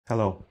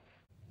Hello,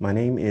 my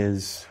name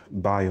is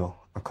Báyò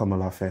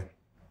Akómoláfé,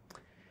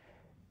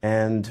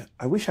 and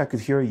I wish I could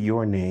hear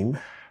your name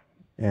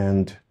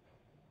and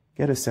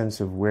get a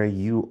sense of where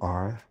you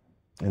are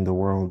in the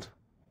world.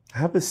 I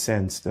have a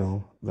sense,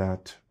 though,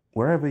 that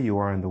wherever you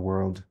are in the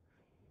world,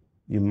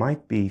 you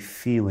might be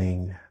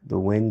feeling the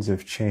winds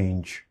of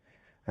change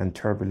and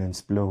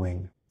turbulence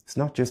blowing. It's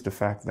not just the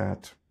fact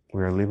that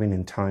we're living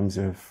in times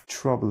of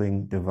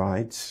troubling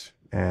divides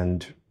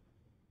and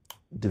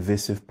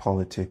divisive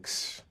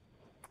politics,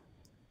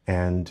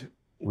 and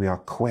we are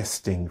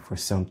questing for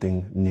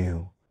something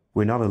new.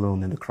 We're not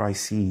alone in the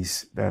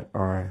crises that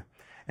are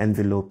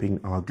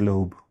enveloping our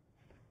globe.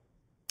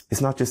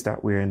 It's not just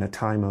that we're in a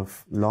time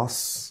of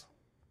loss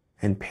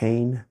and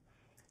pain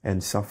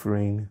and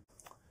suffering.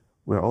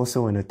 We're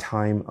also in a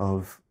time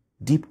of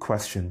deep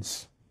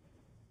questions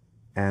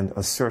and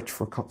a search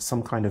for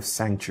some kind of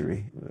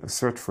sanctuary, a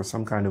search for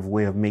some kind of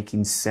way of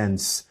making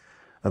sense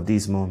of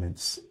these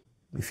moments.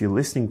 If you're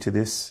listening to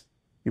this,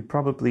 you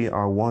probably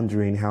are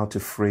wondering how to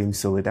frame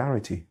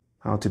solidarity,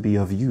 how to be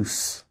of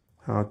use,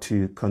 how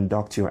to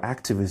conduct your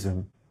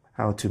activism,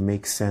 how to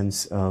make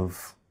sense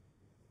of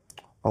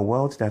a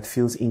world that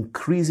feels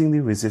increasingly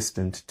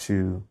resistant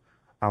to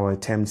our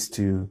attempts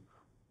to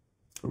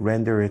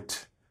render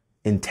it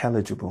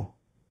intelligible.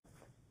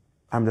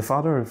 I'm the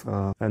father of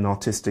an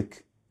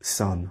autistic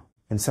son,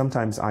 and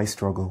sometimes I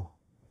struggle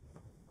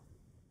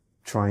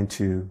trying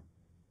to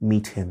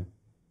meet him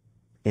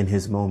in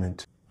his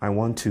moment. I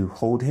want to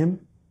hold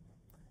him,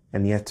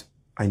 and yet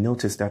I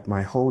notice that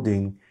my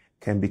holding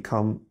can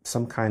become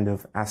some kind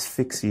of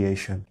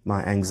asphyxiation.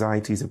 My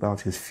anxieties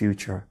about his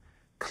future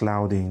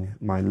clouding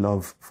my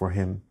love for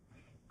him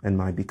and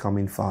my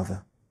becoming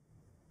father.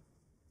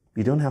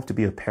 You don't have to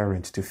be a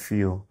parent to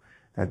feel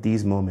that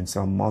these moments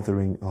are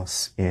mothering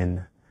us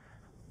in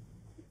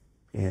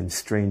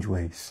strange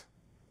ways.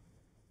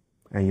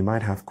 And you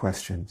might have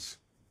questions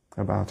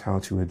about how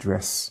to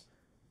address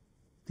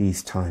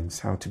these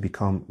times, how to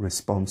become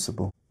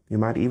responsible. You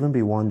might even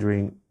be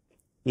wondering,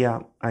 yeah,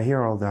 I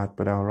hear all that,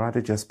 but I'll rather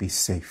just be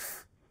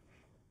safe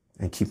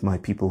and keep my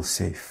people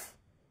safe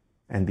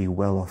and be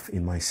well off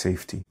in my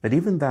safety. But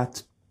even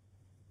that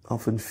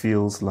often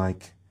feels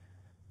like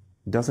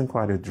it doesn't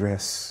quite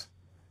address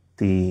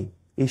the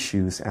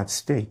issues at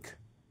stake,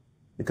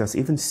 because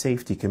even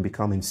safety can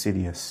become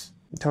insidious.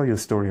 I'll tell you a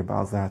story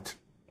about that.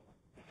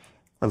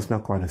 Well, it's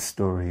not quite a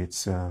story,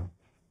 it's a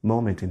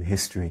moment in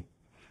history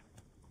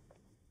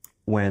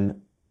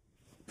when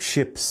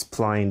ships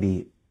plying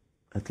the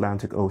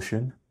Atlantic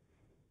Ocean,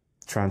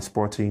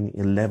 transporting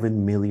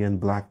 11 million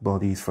black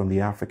bodies from the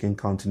African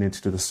continent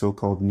to the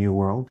so-called New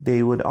World,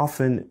 they would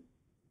often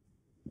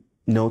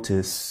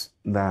notice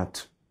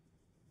that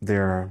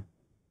their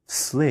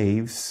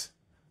slaves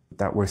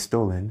that were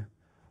stolen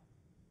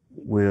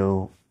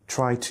will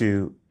try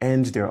to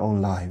end their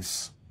own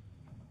lives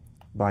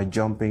by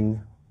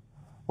jumping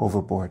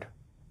overboard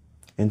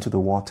into the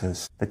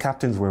waters. The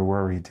captains were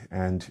worried,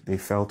 and they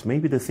felt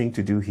maybe the thing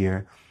to do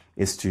here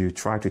is to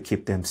try to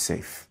keep them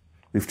safe.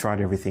 We've tried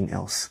everything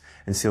else.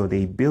 And so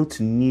they built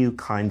new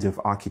kinds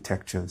of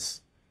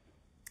architectures,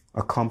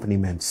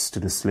 accompaniments to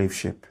the slave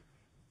ship.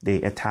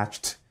 They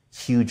attached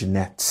huge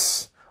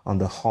nets on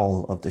the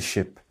hull of the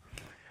ship.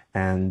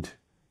 And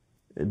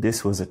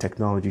this was a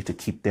technology to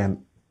keep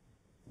them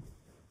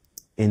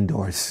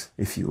indoors,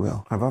 if you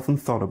will. I've often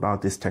thought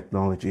about this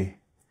technology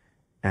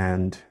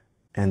and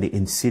the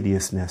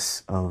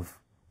insidiousness of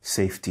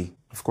safety.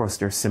 Of course,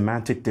 there are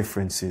semantic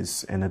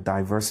differences and a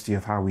diversity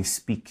of how we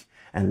speak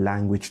and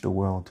language the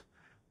world.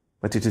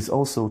 But it is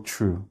also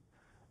true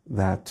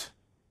that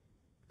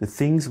the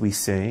things we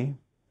say,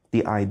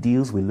 the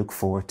ideals we look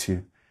forward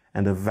to,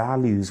 and the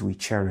values we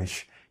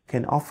cherish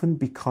can often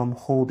become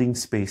holding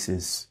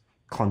spaces,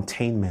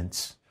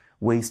 containments,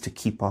 ways to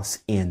keep us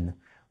in,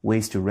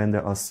 ways to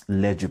render us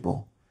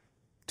legible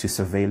to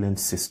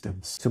surveillance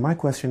systems. So my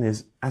question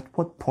is, at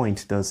what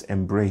point does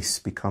embrace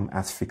become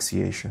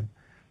asphyxiation?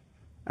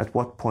 At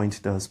what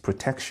point does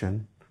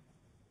protection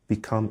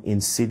become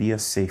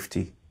insidious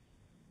safety?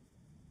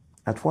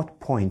 At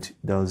what point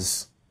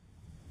does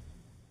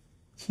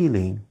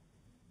healing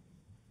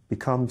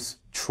becomes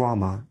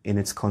trauma in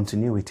its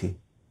continuity?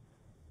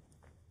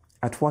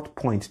 At what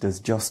point does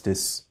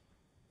justice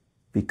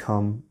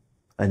become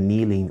a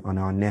kneeling on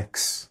our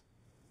necks?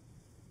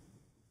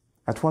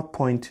 At what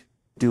point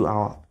do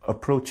our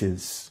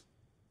approaches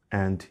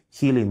and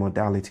healing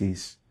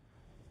modalities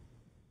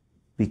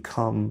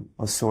become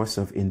a source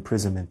of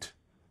imprisonment,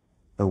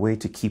 a way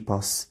to keep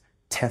us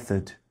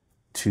tethered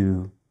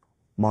to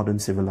modern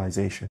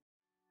civilization?